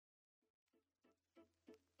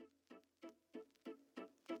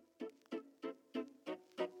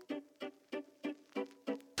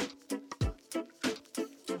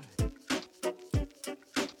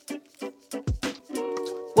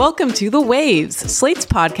Welcome to The Waves, Slate's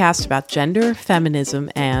podcast about gender, feminism,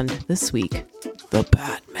 and this week, the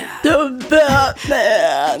Batman. The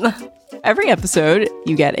Batman! Every episode,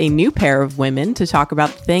 you get a new pair of women to talk about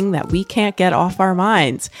the thing that we can't get off our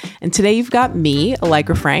minds. And today you've got me,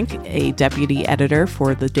 Allegra Frank, a deputy editor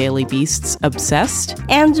for the Daily Beast's Obsessed.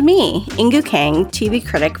 And me, Inkoo Kang, TV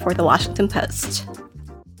critic for The Washington Post.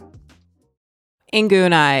 Inkoo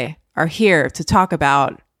and I are here to talk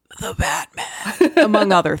about the Batman,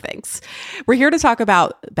 among other things. We're here to talk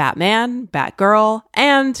about Batman, Batgirl,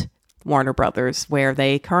 and Warner Brothers, where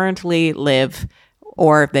they currently live,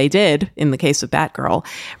 or they did in the case of Batgirl.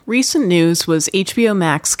 Recent news was HBO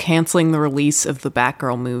Max canceling the release of the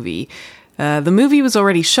Batgirl movie. The movie was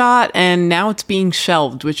already shot, and now it's being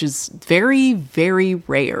shelved, which is very, very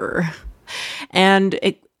rare. And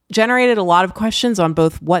it generated a lot of questions on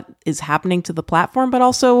both what is happening to the platform, but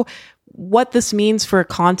also what this means for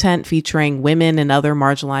content featuring women and other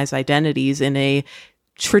marginalized identities in a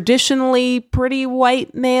traditionally pretty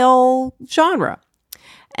white male genre.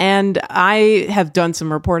 And I have done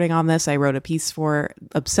some reporting on this. I wrote a piece for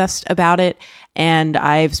Obsessed about it, and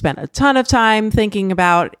I've spent a ton of time thinking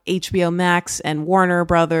about HBO Max and Warner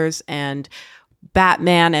Brothers and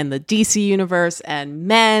Batman and the DC universe and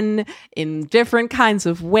men in different kinds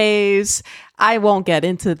of ways. I won't get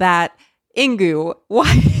into that. Inkoo,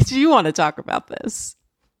 why do you want to talk about this?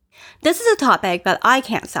 This is a topic that I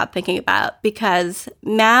can't stop thinking about because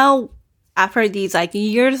now, after these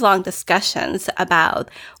years-long discussions about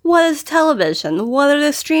what is television, what are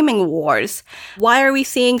the streaming wars, why are we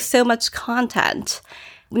seeing so much content,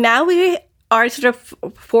 now we are sort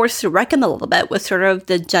of forced to reckon a little bit with sort of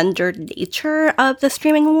the gendered nature of the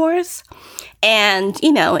streaming wars. And,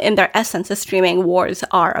 you know, in their essence, the streaming wars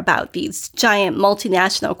are about these giant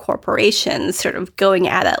multinational corporations sort of going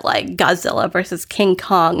at it like Godzilla versus King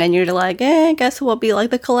Kong. And you're like, I guess we'll be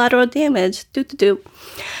like the collateral damage.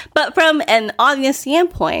 But from an audience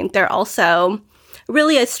standpoint, they're also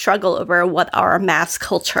really a struggle over what our mass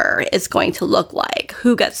culture is going to look like,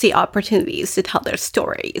 who gets the opportunities to tell their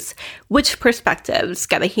stories, which perspectives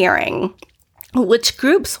get a hearing, which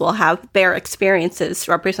groups will have their experiences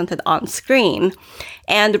represented on screen,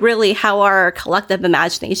 and really how our collective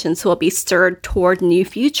imaginations will be stirred toward new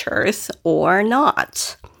futures or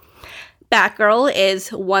not. Batgirl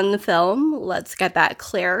is one film, let's get that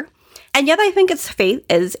clear. And yet I think its fate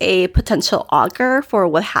is a potential augur for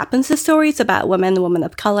what happens to stories about women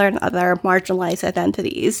of color, and other marginalized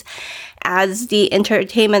identities, as the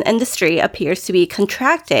entertainment industry appears to be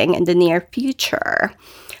contracting in the near future.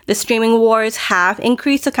 The streaming wars have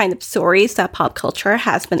increased the kind of stories that pop culture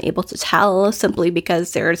has been able to tell simply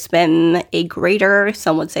because there's been a greater,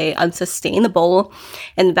 some would say unsustainable,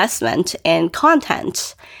 investment in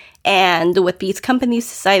content. And with these companies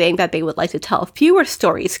deciding that they would like to tell fewer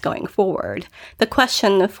stories going forward, the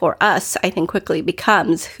question for us, I think, quickly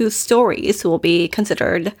becomes whose stories will be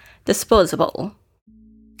considered disposable.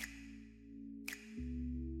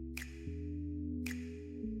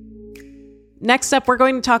 Next up, we're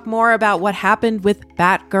going to talk more about what happened with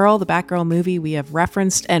Batgirl, the Batgirl movie we have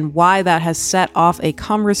referenced, and why that has set off a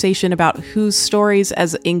conversation about whose stories,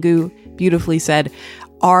 as Inkoo beautifully said,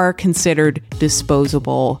 are considered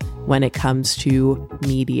disposable when it comes to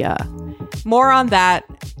media. More on that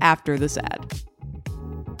after this ad.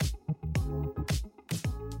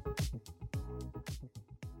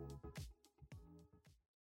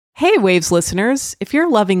 Hey, Waves listeners. If you're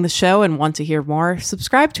loving the show and want to hear more,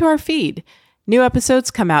 subscribe to our feed. New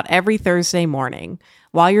episodes come out every Thursday morning.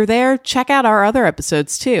 While you're there, check out our other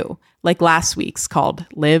episodes too, like last week's called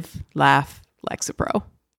Live, Laugh, Lexapro.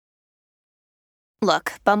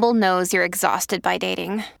 Look, Bumble knows you're exhausted by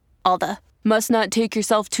dating. All the, must not take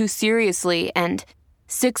yourself too seriously, and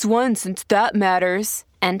 6'1" since that matters,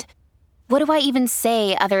 and what do I even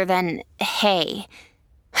say other than, hey?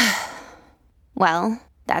 Well,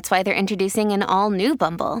 that's why they're introducing an all-new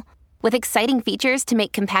Bumble, with exciting features to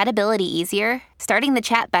make compatibility easier, starting the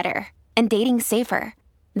chat better, and dating safer.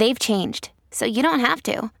 They've changed, so you don't have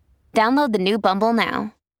to. Download the new Bumble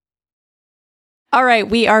now. All right,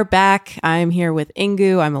 we are back. I'm here with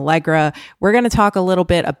Inkoo. I'm Allegra. We're going to talk a little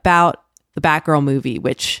bit about the Batgirl movie,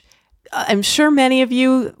 which I'm sure many of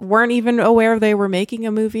you weren't even aware they were making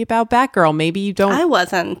a movie about Batgirl. Maybe you don't. I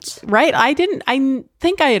wasn't. Right? I didn't. I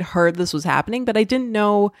think I had heard this was happening, but I didn't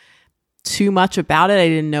know too much about it. I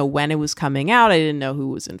didn't know when it was coming out. I didn't know who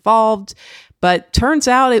was involved. But turns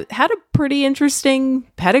out it had a pretty interesting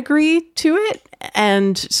pedigree to it.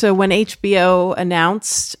 And so when HBO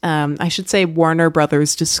announced, I should say Warner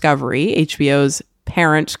Brothers Discovery, HBO's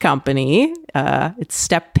parent company, its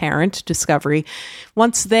step parent Discovery,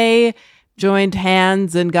 once they joined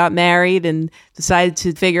hands and got married and decided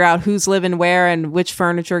to figure out who's living where and which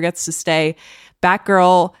furniture gets to stay,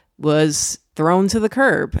 Batgirl was thrown to the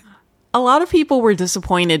curb. A lot of people were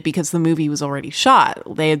disappointed because the movie was already shot.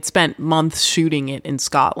 They had spent months shooting it in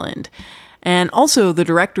Scotland. And also the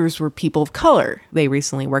directors were people of color. They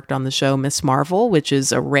recently worked on the show Miss Marvel, which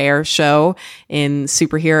is a rare show in the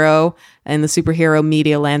superhero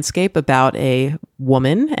media landscape about a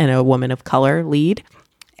woman and a woman of color lead.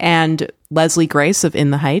 And Leslie Grace of In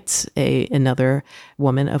the Heights, another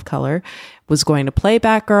woman of color, was going to play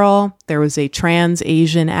Batgirl. There was a trans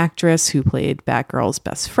Asian actress who played Batgirl's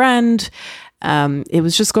best friend. It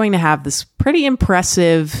was just going to have this pretty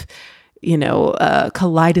impressive,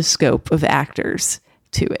 kaleidoscope of actors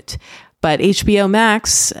to it. But HBO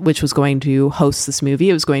Max, which was going to host this movie,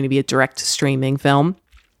 it was going to be a direct streaming film,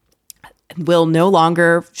 will no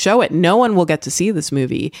longer show it. No one will get to see this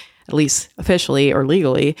movie, at least officially or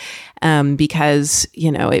legally, because,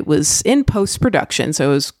 it was in post-production.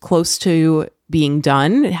 So it was close to being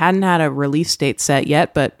done. It hadn't had a release date set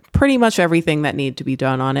yet, but pretty much everything that needed to be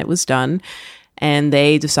done on it was done. And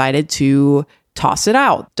they decided to toss it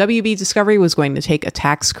out. WB Discovery was going to take a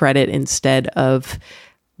tax credit instead of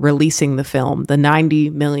releasing the film, the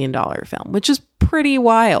 $90 million film, which is pretty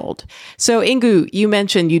wild. So Inkoo, you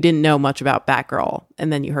mentioned you didn't know much about Batgirl,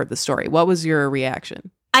 and then you heard the story. What was your reaction?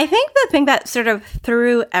 I think the thing that sort of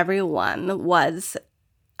threw everyone was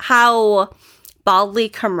how baldly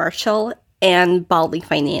commercial and baldly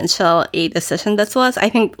financial a decision this was. I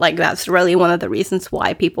think that's really one of the reasons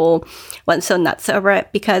why people went so nuts over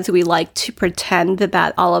it, because we like to pretend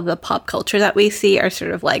that all of the pop culture that we see are sort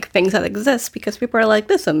of things that exist because people are like,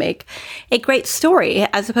 this will make a great story,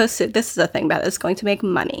 as opposed to this is a thing that is going to make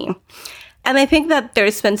money. And I think that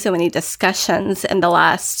there's been so many discussions in the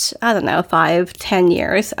last, 5-10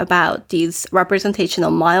 years about these representational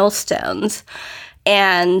milestones.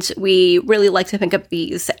 And we really like to think of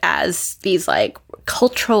these as these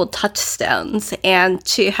cultural touchstones, and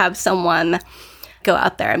to have someone go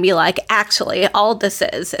out there and be like, actually, all this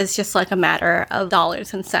is just a matter of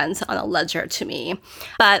dollars and cents on a ledger to me.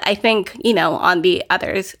 But I think, on the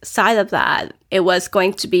other side of that, it was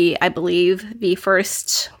going to be, I believe, the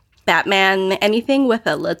first Batman anything with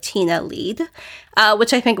a Latina lead,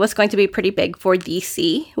 which I think was going to be pretty big for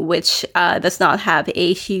DC, which does not have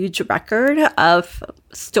a huge record of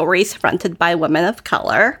stories fronted by women of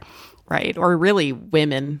color. Right, or really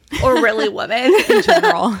women. Or really women. In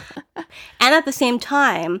general. And at the same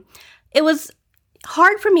time, it was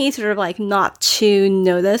hard for me sort of not to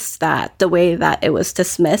notice that the way that it was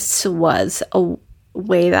dismissed was a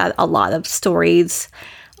way that a lot of stories,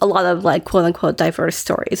 a lot of quote unquote diverse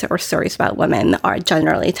stories or stories about women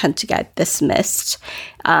generally tend to get dismissed.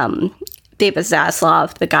 David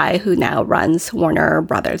Zaslav, the guy who now runs Warner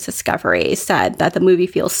Brothers Discovery, said that the movie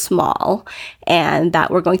feels small and that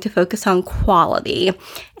we're going to focus on quality.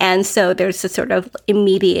 And so there's a sort of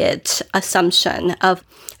immediate assumption of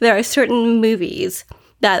there are certain movies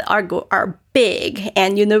that are big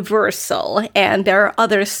and universal, and there are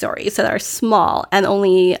other stories that are small and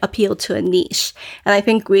only appeal to a niche. And I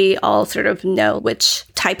think we all sort of know which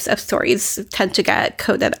types of stories tend to get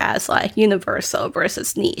coded as universal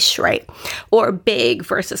versus niche, right? Or big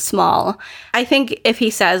versus small. I think if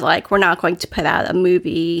he says we're not going to put out a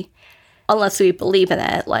movie unless we believe in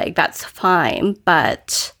it, that's fine.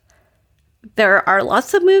 But there are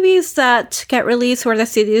lots of movies that get released where the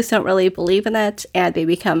studios don't really believe in it, and they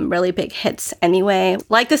become really big hits anyway.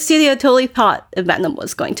 The studio totally thought Venom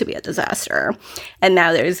was going to be a disaster, and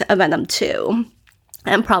now there's a Venom 2,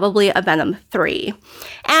 and probably a Venom 3.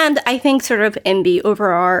 And I think sort of in the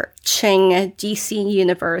overarching DC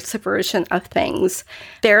Universe version of things,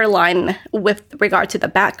 their line with regard to the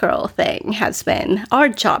Batgirl thing has been, our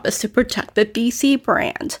job is to protect the DC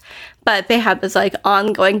brand. But they have this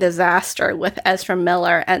ongoing disaster with Ezra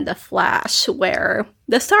Miller and The Flash, where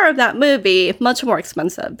the star of that movie, much more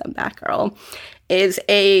expensive than Batgirl, is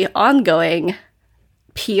a ongoing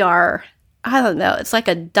PR, I don't know, it's like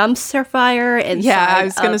a dumpster fire inside I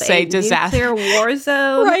was going to say disaster. Nuclear war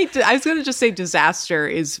zone. Right. I was going to just say disaster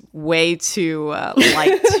is way too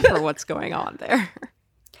light for what's going on there.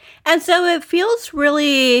 And so it feels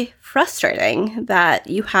really frustrating that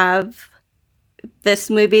you have this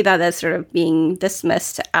movie that is sort of being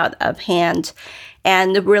dismissed out of hand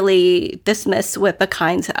and really dismissed with the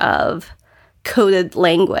kinds of coded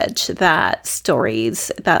language that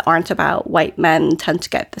stories that aren't about white men tend to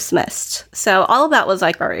get dismissed. So all of that was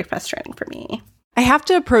very frustrating for me. I have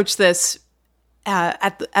to approach this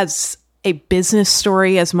as a business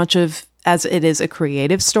story as much as it is a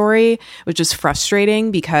creative story, which is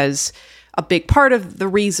frustrating because a big part of the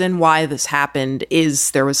reason why this happened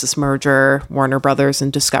is there was this merger. Warner Brothers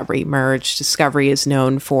and Discovery merged. Discovery is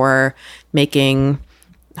known for making,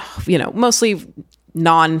 mostly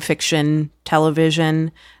nonfiction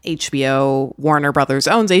television. HBO, Warner Brothers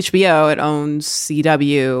owns HBO. It owns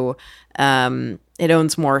CW. It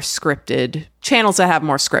owns more scripted channels that have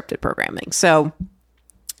more scripted programming. So,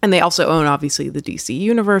 and they also own, obviously, the DC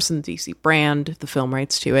universe and the DC brand, the film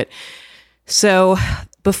rights to it. So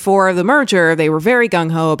before the merger, they were very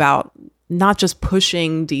gung-ho about not just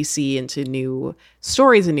pushing DC into new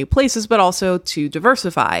stories and new places, but also to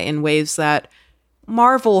diversify in ways that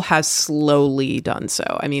Marvel has slowly done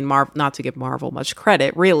so. I mean, not to give Marvel much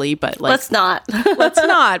credit, really, but let's not. Let's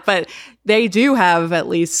not. But they do have at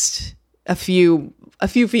least a few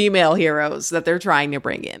female heroes that they're trying to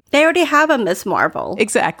bring in. They already have a Miss Marvel.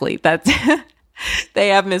 Exactly. They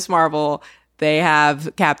have Miss Marvel. They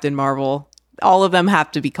have Captain Marvel. All of them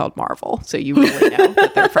have to be called Marvel, so you really know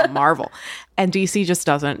that they're from Marvel. And DC just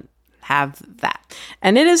doesn't have that.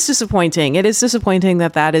 And it is disappointing. It is disappointing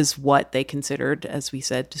that is what they considered, as we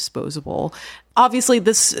said, disposable. Obviously,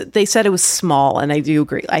 they said it was small, and I do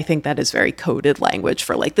agree. I think that is very coded language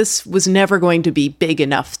for this was never going to be big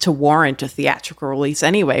enough to warrant a theatrical release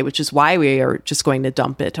anyway, which is why we are just going to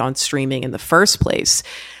dump it on streaming in the first place.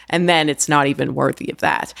 And then it's not even worthy of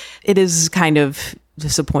that. It is kind of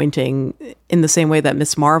disappointing in the same way that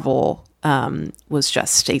Miss Marvel was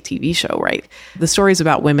just a TV show, right? The stories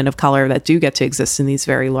about women of color that do get to exist in these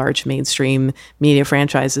very large mainstream media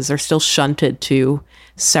franchises are still shunted to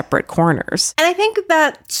separate corners. And I think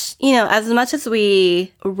that, as much as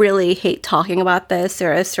we really hate talking about this,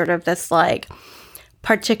 there is sort of this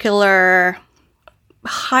particular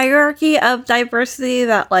hierarchy of diversity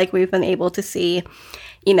that we've been able to see.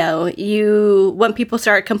 When people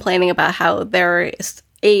start complaining about how there is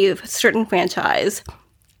a certain franchise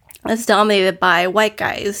that's dominated by white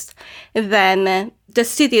guys, then the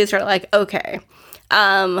studios are like, okay,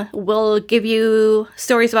 we'll give you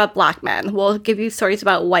stories about black men. We'll give you stories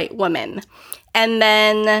about white women. And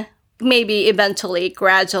then maybe eventually,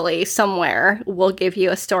 gradually, somewhere, we'll give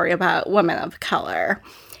you a story about women of color.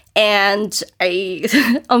 And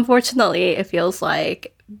unfortunately, it feels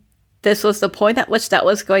like this was the point at which that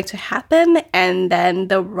was going to happen, and then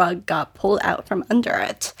the rug got pulled out from under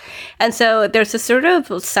it. And so there's a sort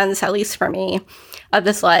of sense, at least for me, of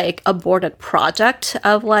this aborted project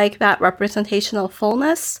of that representational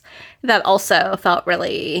fullness that also felt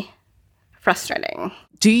really frustrating.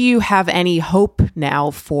 Do you have any hope now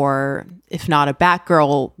for, if not a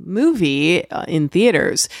Batgirl movie in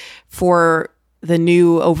theaters, for the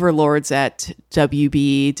new overlords at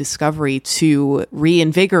WB Discovery to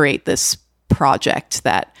reinvigorate this project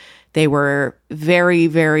that they were very,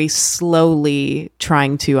 very slowly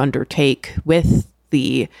trying to undertake with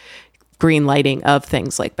the green lighting of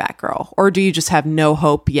things like Batgirl? Or do you just have no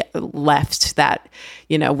hope yet left that,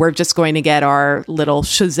 we're just going to get our little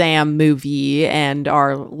Shazam movie and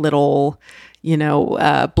our little,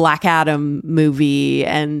 Black Adam movie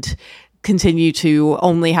and continue to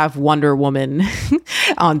only have Wonder Woman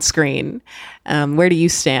on screen? Where do you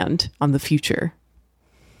stand on the future?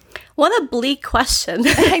 What a bleak question.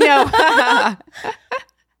 I know.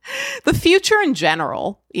 The future in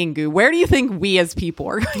general, Inkoo, where do you think we as people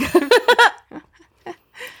are going?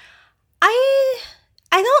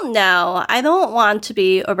 I don't know. I don't want to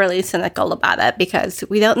be overly cynical about it because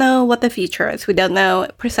we don't know what the future is. We don't know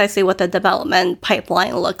precisely what the development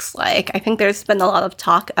pipeline looks like. I think there's been a lot of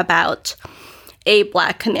talk about a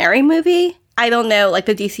Black Canary movie. I don't know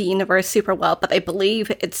the DC universe super well, but I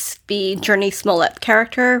believe it's the Journey Smollett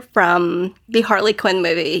character from the Harley Quinn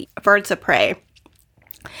movie, Birds of Prey,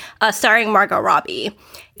 starring Margot Robbie.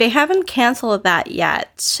 They haven't canceled that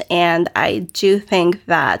yet, and I do think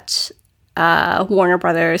that Warner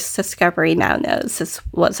Brothers Discovery now knows this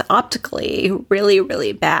was optically really,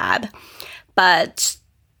 really bad. But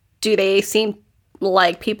do they seem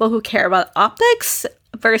like people who care about optics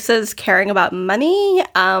versus caring about money?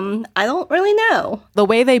 I don't really know. The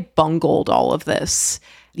way they bungled all of this,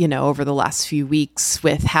 over the last few weeks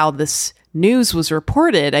with how this news was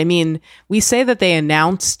reported. I mean, we say that they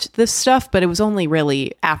announced this stuff, but it was only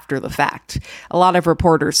really after the fact. A lot of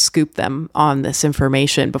reporters scooped them on this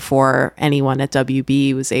information before anyone at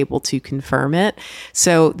WB was able to confirm it.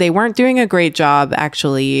 So they weren't doing a great job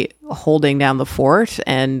actually holding down the fort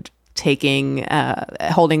and holding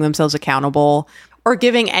themselves accountable or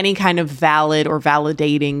giving any kind of valid or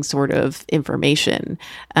validating sort of information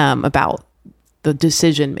about the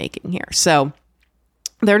decision making here. So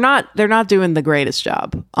they're not doing the greatest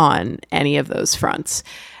job on any of those fronts.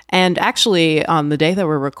 And actually, on the day that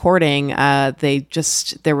we're recording,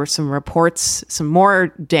 there were some reports, some more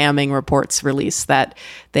damning reports released that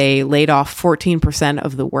they laid off 14%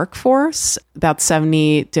 of the workforce, about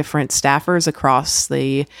 70 different staffers across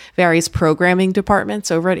the various programming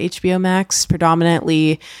departments over at HBO Max,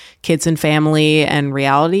 predominantly kids and family and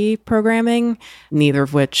reality programming, neither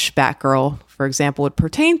of which Batgirl, for example, would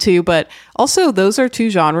pertain to. But also, those are two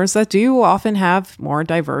genres that do often have more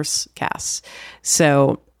diverse casts.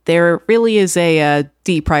 So there really is a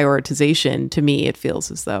deprioritization, to me, it feels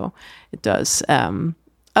as though it does,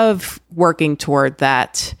 of working toward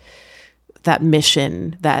that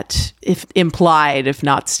mission that, if implied, if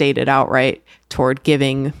not stated outright, toward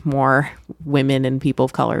giving more women and people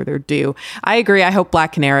of color their due. I agree. I hope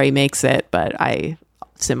Black Canary makes it, but I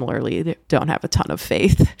similarly don't have a ton of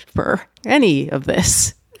faith for any of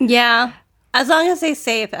this. Yeah. As long as they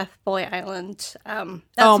save F-Boy Island,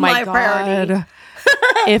 that's my priority.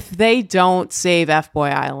 If they don't save F-Boy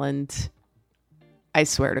Island, I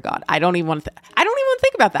swear to God, I don't even want to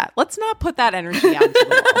think about that. Let's not put that energy out into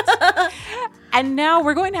the world. And now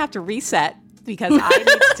we're going to have to reset because I need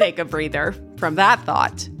to take a breather from that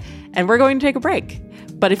thought. And we're going to take a break.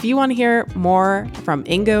 But if you want to hear more from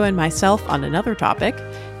Ingo and myself on another topic,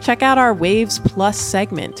 check out our Waves Plus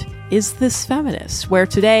segment, Is This Feminist? Where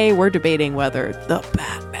today we're debating whether the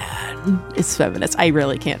Batman is feminist. I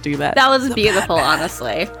really can't do that. That was beautiful,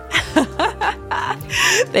 honestly.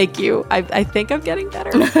 Thank you. I think I'm getting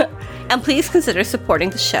better. And please consider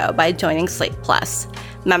supporting the show by joining Slate Plus.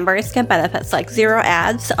 Members get benefits like 0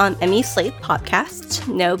 ads on any Slate podcast,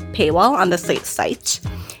 no paywall on the Slate site,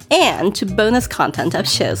 and bonus content of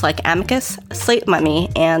shows like Amicus, Slate Money,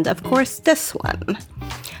 and of course this one.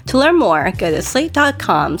 To learn more, go to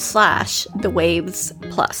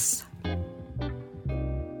slate.com/thewavesplus.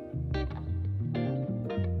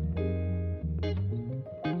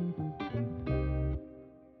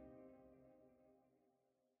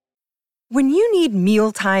 When you need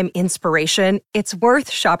mealtime inspiration, it's worth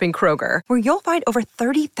shopping Kroger, where you'll find over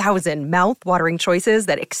 30,000 mouth-watering choices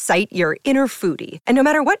that excite your inner foodie. And no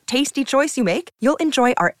matter what tasty choice you make, you'll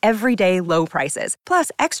enjoy our everyday low prices, plus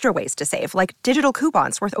extra ways to save, like digital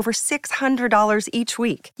coupons worth over $600 each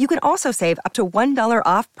week. You can also save up to $1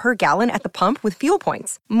 off per gallon at the pump with fuel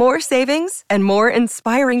points. More savings and more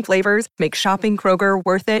inspiring flavors make shopping Kroger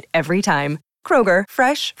worth it every time. Kroger,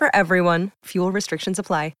 fresh for everyone. Fuel restrictions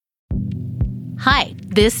apply. Hi,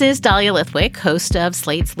 this is Dahlia Lithwick, host of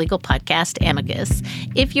Slate's legal podcast, Amicus.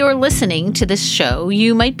 If you're listening to this show,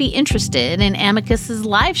 you might be interested in Amicus's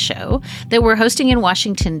live show that we're hosting in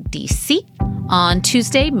Washington, D.C. on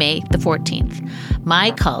Tuesday, May the 14th. My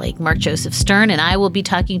colleague, Mark Joseph Stern, and I will be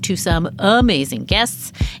talking to some amazing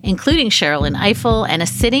guests, including Sherrilyn Ifill and a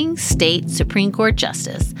sitting state Supreme Court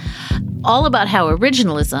justice, all about how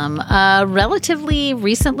originalism, a relatively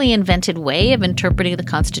recently invented way of interpreting the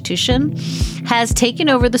Constitution, has taken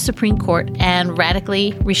over the Supreme Court and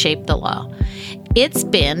radically reshaped the law. It's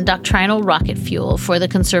been doctrinal rocket fuel for the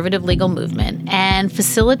conservative legal movement and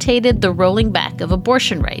facilitated the rolling back of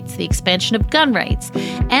abortion rights, the expansion of gun rights,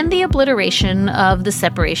 and the obliteration of the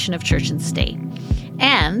separation of church and state.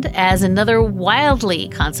 And as another wildly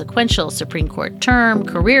consequential Supreme Court term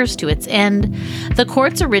careers to its end, the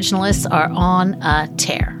court's originalists are on a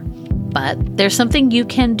tear. But there's something you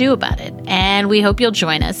can do about it, and we hope you'll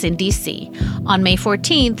join us in D.C. on May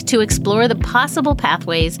 14th to explore the possible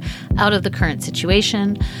pathways out of the current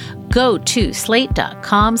situation. Go to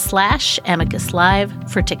slate.com/Amicus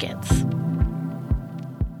Live for tickets.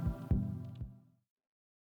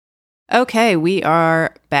 Okay, we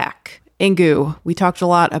are back. Ingu, we talked a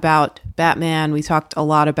lot about Batman. We talked a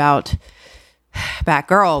lot about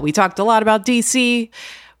Batgirl. We talked a lot about DC.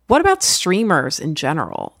 What about streamers in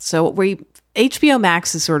general? So HBO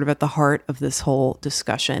Max is sort of at the heart of this whole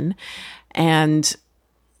discussion. And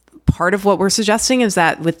part of what we're suggesting is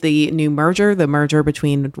that with the new merger, the merger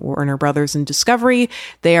between Warner Brothers and Discovery,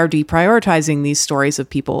 they are deprioritizing these stories of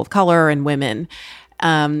people of color and women.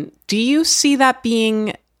 Do you see that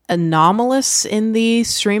being anomalous in the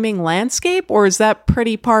streaming landscape, or is that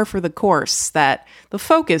pretty par for the course that the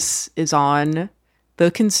focus is on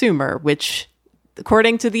the consumer, which,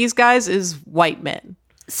 according to these guys, is white men?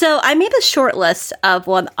 So I made a short list of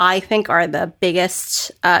what I think are the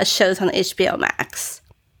biggest shows on HBO Max.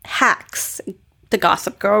 Hacks, the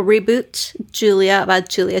Gossip Girl reboot, Julia about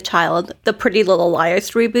Julia Child, the Pretty Little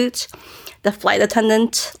Liars reboot, The Flight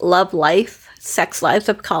Attendant, Love Life, Sex Lives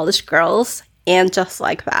of College Girls, and Just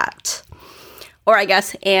Like That. Or I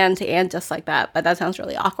guess, and Just Like That, but that sounds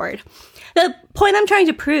really awkward. The point I'm trying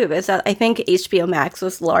to prove is that I think HBO Max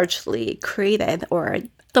was largely created or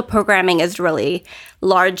the programming is really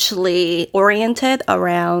largely oriented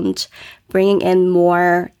around bringing in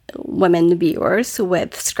more women viewers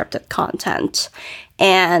with scripted content.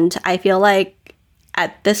 And I feel like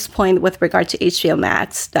at this point, with regard to HBO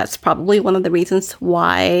Max, that's probably one of the reasons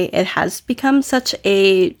why it has become such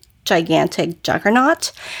a gigantic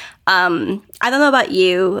juggernaut. I don't know about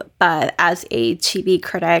you, but as a TV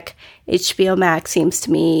critic, HBO Max seems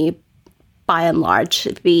to me, by and large,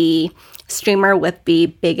 the streamer with the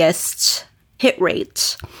biggest hit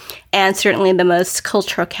rate and certainly the most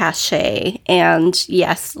cultural cachet. And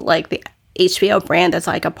yes, like the HBO brand is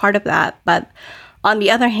like a part of that. But on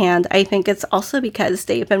the other hand, I think it's also because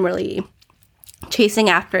they've been really chasing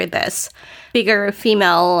after this bigger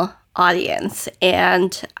female audience.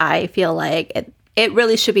 And I feel like it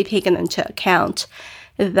really should be taken into account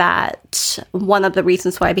that one of the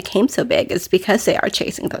reasons why it became so big is because they are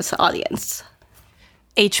chasing this audience.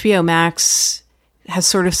 HBO Max has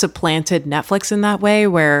sort of supplanted Netflix in that way,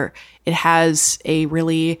 where it has a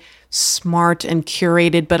really smart and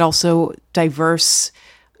curated, but also diverse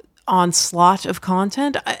onslaught of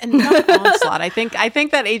content. And not onslaught. I think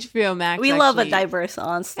that HBO Max. We love a diverse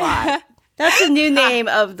onslaught. That's a new name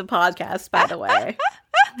of the podcast, by the way.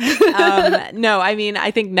 No, I mean,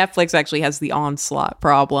 I think Netflix actually has the onslaught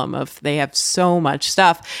problem of they have so much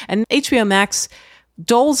stuff, and HBO Max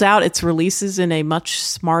doles out its releases in a much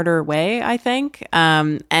smarter way, I think.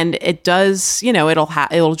 And it does,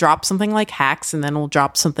 it'll drop something like Hacks, and then it'll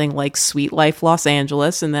drop something like Sweet Life Los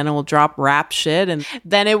Angeles, and then it will drop rap shit, and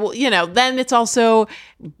then it will, then it's also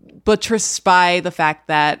buttressed by the fact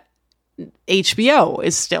that HBO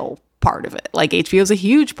is still part of it. Like HBO is a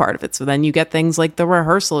huge part of it. So then you get things like The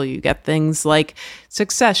Rehearsal, you get things like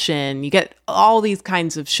Succession, you get all these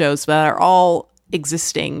kinds of shows that are all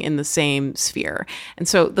existing in the same sphere. And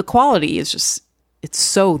so the quality is just, it's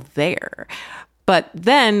so there. But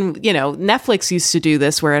then, Netflix used to do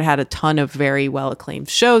this where it had a ton of very well acclaimed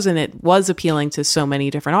shows and it was appealing to so many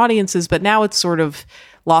different audiences, but now it's sort of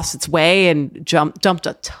lost its way and dumped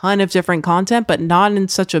a ton of different content, but not in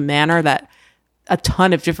such a manner that a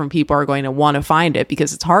ton of different people are going to want to find it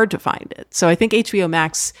because it's hard to find it. So I think HBO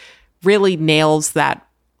Max really nails that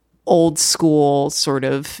old school sort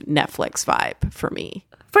of Netflix vibe for me.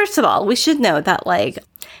 First of all, we should note that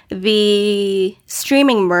the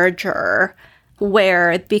streaming merger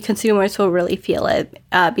where the consumers will really feel it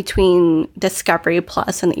between Discovery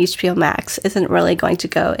Plus and HBO Max isn't really going to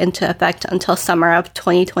go into effect until summer of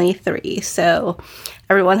 2023. So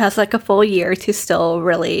everyone has a full year to still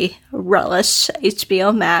really relish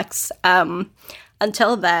HBO Max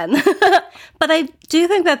until then. But I do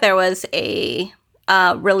think that there was a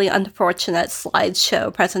really unfortunate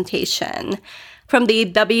slideshow presentation from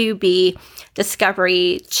the WB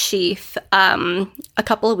Discovery chief a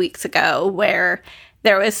couple of weeks ago, where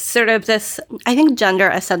there was sort of this, I think, gender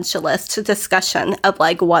essentialist discussion of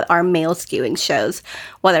what are male skewing shows,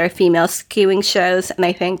 what are female skewing shows. And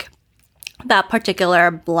I think that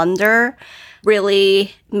particular blunder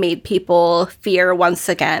really made people fear once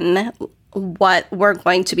again what we're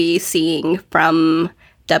going to be seeing from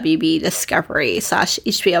WB Discovery /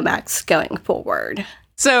 HBO Max going forward.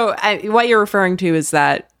 So what you're referring to is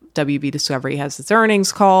that WB Discovery has its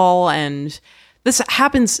earnings call, and this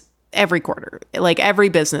happens every quarter. Every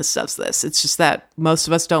business does this. It's just that most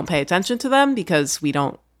of us don't pay attention to them because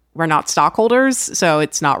we're not stockholders, so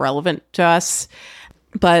it's not relevant to us.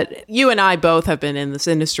 But you and I both have been in this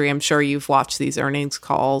industry. I'm sure you've watched these earnings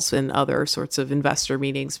calls and other sorts of investor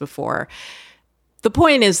meetings before. The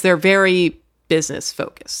point is they're very business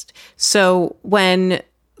focused. So when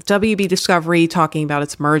WB Discovery, talking about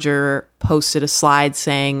its merger, posted a slide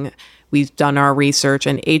saying we've done our research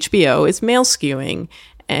and HBO is male skewing,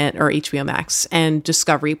 or HBO Max, and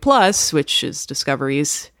Discovery Plus, which is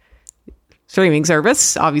Discovery's streaming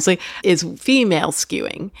service, obviously, is female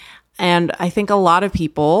skewing. And I think a lot of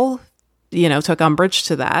people, took umbrage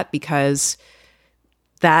to that because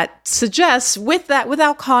that suggests,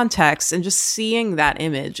 without context and just seeing that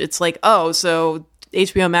image, it's so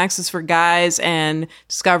HBO Max is for guys and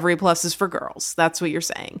Discovery Plus is for girls. That's what you're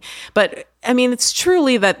saying. But I mean, it's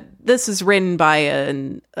truly that this is written by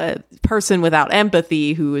a person without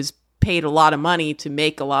empathy who is paid a lot of money to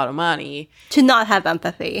make a lot of money. To not have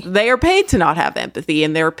empathy. They are paid to not have empathy,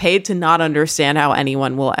 and they're paid to not understand how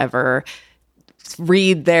anyone will ever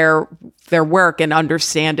read their work and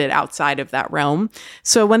understand it outside of that realm.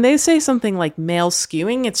 So when they say something like male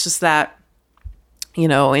skewing, it's just that,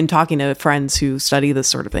 in talking to friends who study this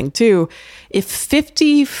sort of thing too, if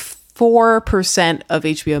 54% of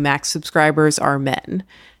HBO Max subscribers are men,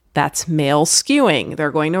 that's male skewing.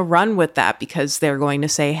 They're going to run with that because they're going to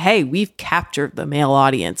say, hey, we've captured the male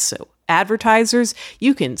audience. So advertisers,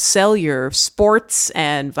 you can sell your sports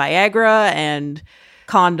and Viagra and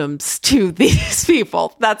condoms to these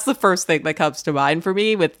people. That's the first thing that comes to mind for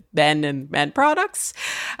me with men and men products.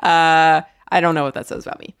 I don't know what that says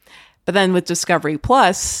about me. But then with Discovery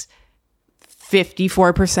Plus,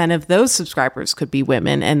 54% of those subscribers could be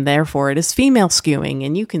women, and therefore it is female skewing.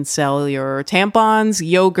 And you can sell your tampons,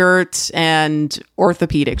 yogurt, and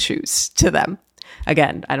orthopedic shoes to them.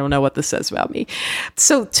 Again, I don't know what this says about me.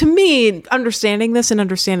 So to me, understanding this and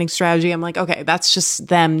understanding strategy, I'm like, okay, that's just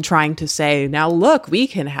them trying to say, now look, we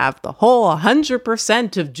can have the whole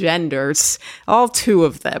 100% of genders, all two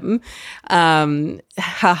of them, in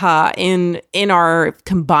our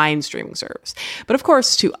combined streaming service. But of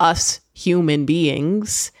course, to us human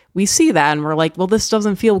beings, we see that and we're like, well, this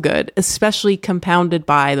doesn't feel good, especially compounded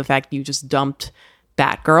by the fact you just dumped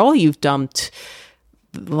Batgirl, you've dumped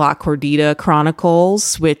La Cordita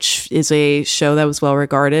Chronicles, which is a show that was well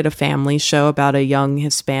regarded, a family show about a young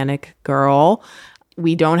Hispanic girl.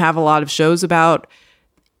 We don't have a lot of shows about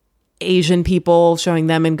Asian people, showing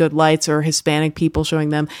them in good lights, or Hispanic people, showing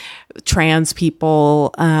them, trans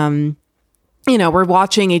people. We're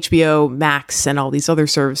watching HBO Max and all these other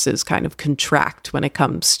services kind of contract when it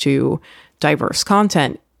comes to diverse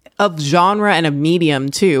content of genre and of medium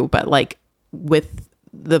too, but like with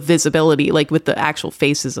the visibility, like with the actual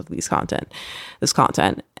faces of this content.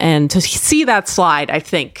 And to see that slide, I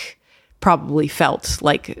think probably felt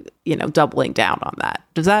like, doubling down on that.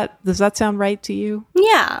 Does that sound right to you?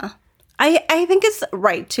 Yeah. I think it's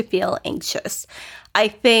right to feel anxious. I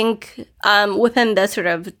think within the sort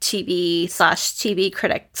of TV/TV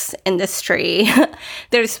critics industry,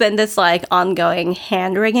 there's been this like ongoing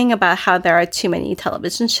hand-wringing about how there are too many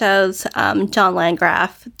television shows. John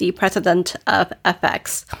Landgraf, the president of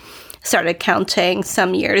FX, started counting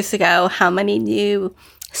some years ago how many new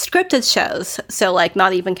scripted shows, so like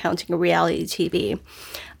not even counting reality TV,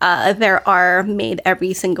 there are made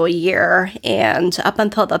every single year. And up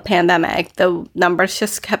until the pandemic, the numbers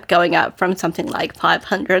just kept going up from something like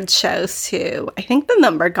 500 shows to, I think the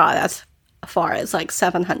number got as far as like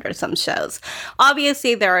 700 some shows.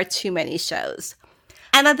 Obviously, there are too many shows.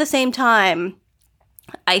 And at the same time,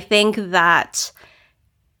 I think that,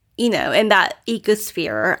 in that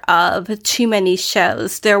ecosphere of too many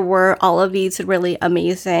shows, there were all of these really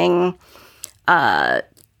amazing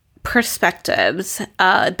perspectives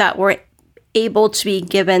that were able to be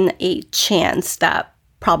given a chance that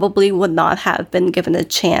probably would not have been given a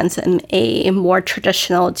chance in a more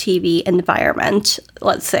traditional TV environment,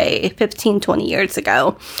 let's say 15, 20 years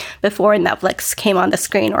ago, before Netflix came on the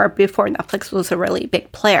screen or before Netflix was a really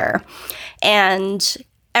big player. And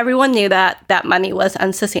everyone knew that that money was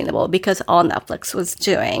unsustainable because all Netflix was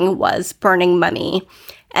doing was burning money.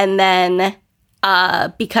 And then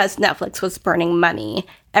because Netflix was burning money,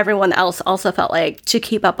 everyone else also felt like to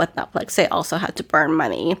keep up with Netflix, they also had to burn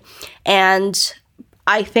money. And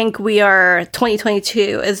I think 2022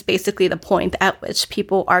 is basically the point at which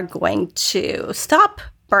people are going to stop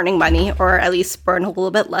burning money, or at least burn a little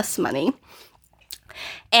bit less money.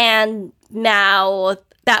 And now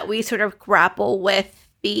that we sort of grapple with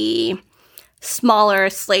the smaller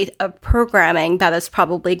slate of programming that is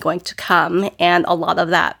probably going to come, and a lot of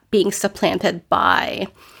that being supplanted by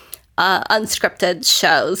unscripted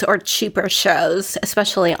shows or cheaper shows,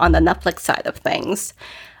 especially on the Netflix side of things,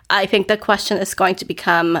 I think the question is going to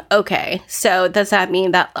become, okay, so does that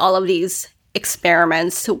mean that all of these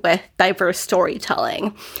experiments with diverse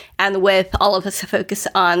storytelling and with all of this focus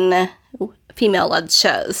on female-led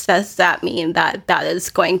shows, does that mean that that is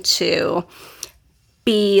going to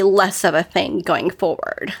be less of a thing going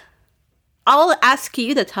forward? I'll ask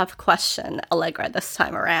you the tough question, Allegra, this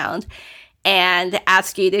time around, and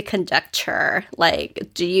ask you to conjecture, like,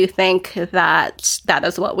 do you think that that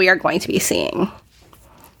is what we are going to be seeing?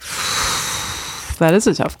 That is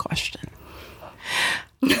a tough question.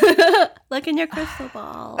 Look in your crystal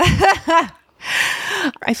ball.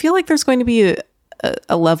 I feel like there's going to be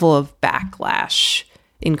a level of backlash,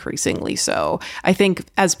 increasingly so. I think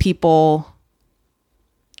as people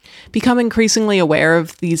become increasingly aware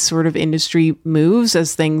of these sort of industry moves,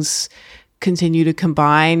 as things continue to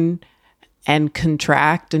combine and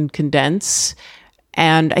contract and condense.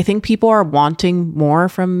 And I think people are wanting more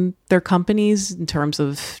from their companies in terms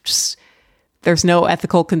of just, there's no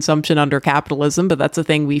ethical consumption under capitalism, but that's a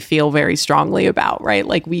thing we feel very strongly about, right?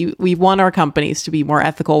 Like we want our companies to be more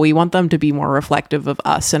ethical. We want them to be more reflective of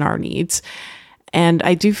us and our needs. And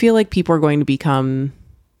I do feel like people are going to become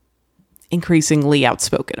increasingly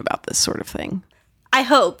outspoken about this sort of thing. I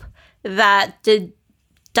hope that the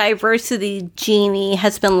diversity genie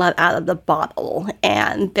has been let out of the bottle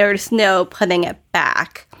and there's no putting it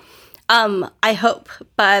back. I hope,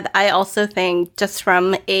 but I also think just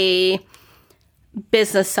from a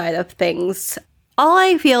business side of things, all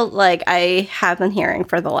I feel like I have been hearing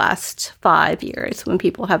for the last 5 years when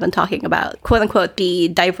people have been talking about, quote unquote, the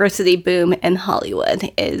diversity boom in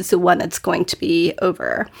Hollywood is when it's going to be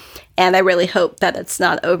over. And I really hope that it's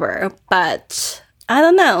not over. But I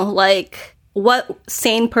don't know, like, what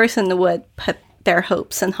sane person would put their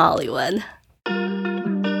hopes in Hollywood?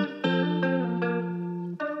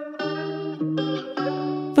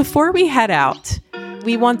 Before we head out,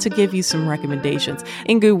 we want to give you some recommendations.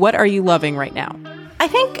 Inkoo, what are you loving right now? I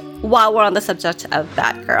think while we're on the subject of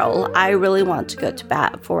Batgirl, I really want to go to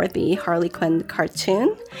bat for the Harley Quinn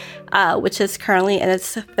cartoon, which is currently in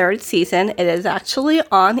its 3rd season. It is actually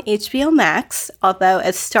on HBO Max, although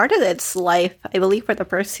it started its life, I believe, for the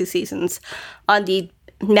first 2 seasons on the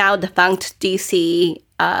now defunct DC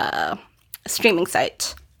streaming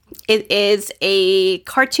site. It is a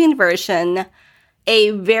cartoon version,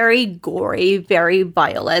 a very gory, very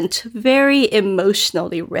violent, very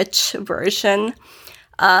emotionally rich version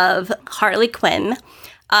of Harley Quinn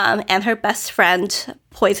and her best friend,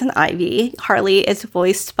 Poison Ivy. Harley is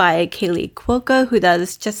voiced by Kaylee Cuoco, who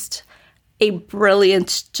does just a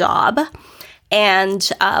brilliant job. And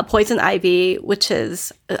Poison Ivy, which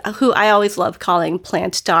is who I always love calling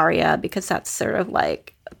Plant Daria, because that's sort of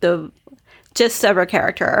like the gist of her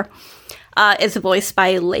character, is voiced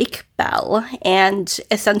by Lake Bell. And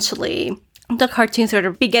essentially, the cartoon sort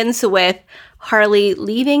of begins with Harley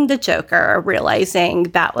leaving the Joker, realizing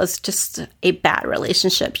that was just a bad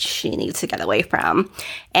relationship she needs to get away from,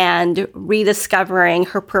 and rediscovering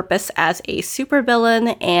her purpose as a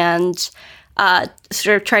supervillain and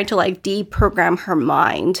sort of trying to like deprogram her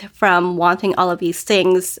mind from wanting all of these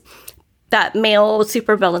things that male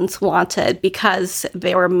supervillains wanted because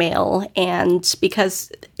they were male and because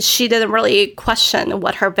she didn't really question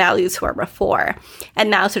what her values were before. And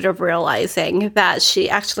now sort of realizing that she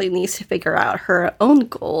actually needs to figure out her own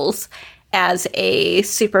goals as a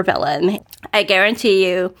supervillain. I guarantee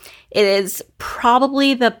you it is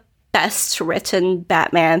probably the best written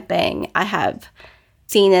Batman thing I have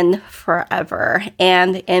seen in forever.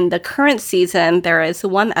 And in the current season, there is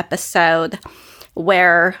one episode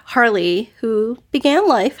where Harley, who began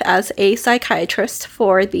life as a psychiatrist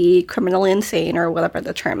for the criminally insane, or whatever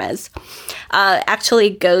the term is, actually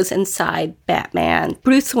goes inside Batman,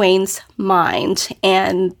 Bruce Wayne's mind.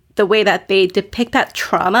 And the way that they depict that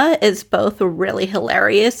trauma is both really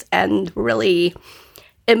hilarious and really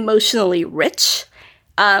emotionally rich.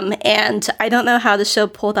 And I don't know how the show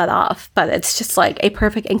pulled that off, but it's just like a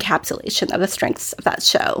perfect encapsulation of the strengths of that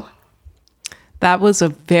show. That was a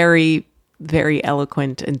very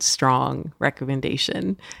eloquent and strong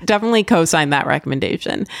recommendation. Definitely co-sign that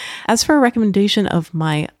recommendation. As for a recommendation of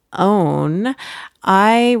my own,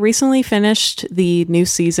 I recently finished the new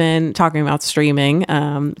season, talking about streaming,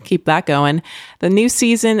 keep that going. The new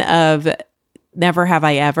season of Never Have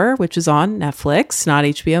I Ever, which is on Netflix, not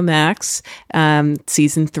HBO Max,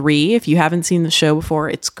 season 3. If you haven't seen the show before,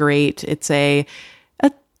 it's great. It's a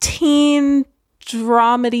teen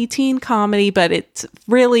dramedy, teen comedy, but it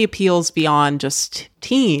really appeals beyond just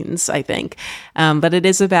teens, I think. But it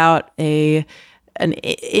is about an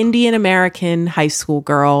Indian American high school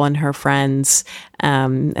girl and her friends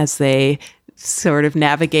as they sort of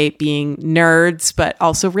navigate being nerds, but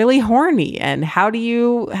also really horny. And how do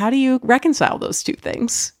you reconcile those two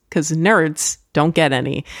things? Because nerds don't get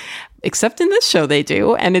any. Except in this show they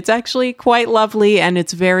do, and it's actually quite lovely, and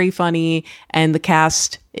it's very funny, and the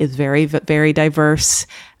cast is very, very diverse,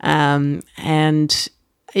 and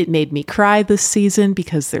it made me cry this season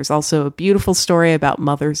because there's also a beautiful story about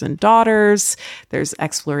mothers and daughters. There's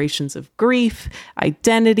explorations of grief,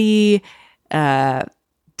 identity,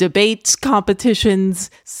 debates, competitions,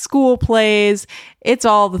 school plays. It's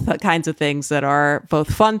all the kinds of things that are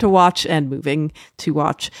both fun to watch and moving to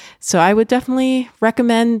watch. So I would definitely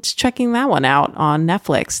recommend checking that one out on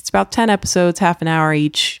Netflix. It's about 10 episodes, half an hour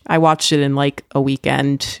each. I watched it in like a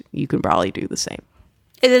weekend. You can probably do the same.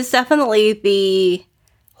 It is definitely the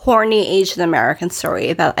horny Asian American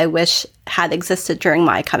story that I wish had existed during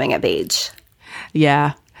my coming of age.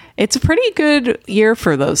 Yeah. It's a pretty good year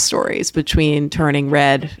for those stories between Turning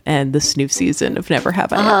Red and this new season of Never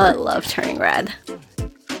Have I Ever. I love Turning Red.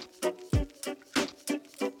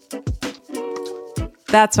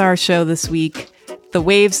 That's our show this week. The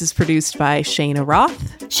Waves is produced by Shayna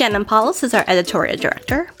Roth. Shannon Paulus is our editorial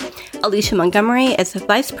director. Alicia Montgomery is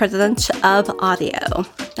Vice President of Audio.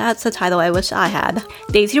 That's a title I wish I had.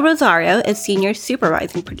 Daisy Rosario is Senior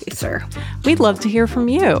Supervising Producer. We'd love to hear from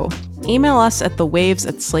you. Email us at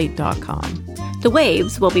thewaves@slate.com. The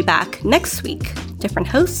Waves will be back next week. Different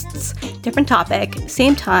hosts, different topic,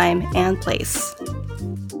 same time and place.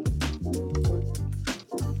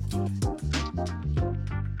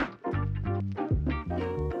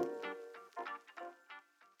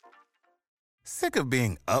 Sick of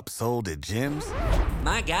being upsold at gyms?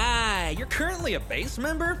 My guy, you're currently a base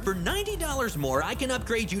member? For $90 more, I can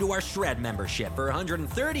upgrade you to our Shred membership. For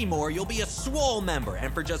 $130 more, you'll be a Swole member.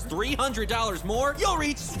 And for just $300 more, you'll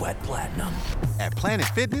reach Sweat Platinum. At Planet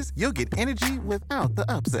Fitness, you'll get energy without the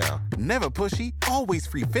upsell. Never pushy, always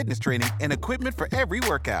free fitness training and equipment for every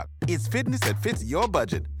workout. It's fitness that fits your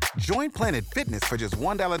budget. Join Planet Fitness for just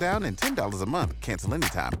 $1 down and $10 a month. Cancel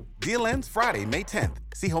anytime. Deal ends Friday, May 10th.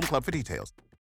 See Home Club for details.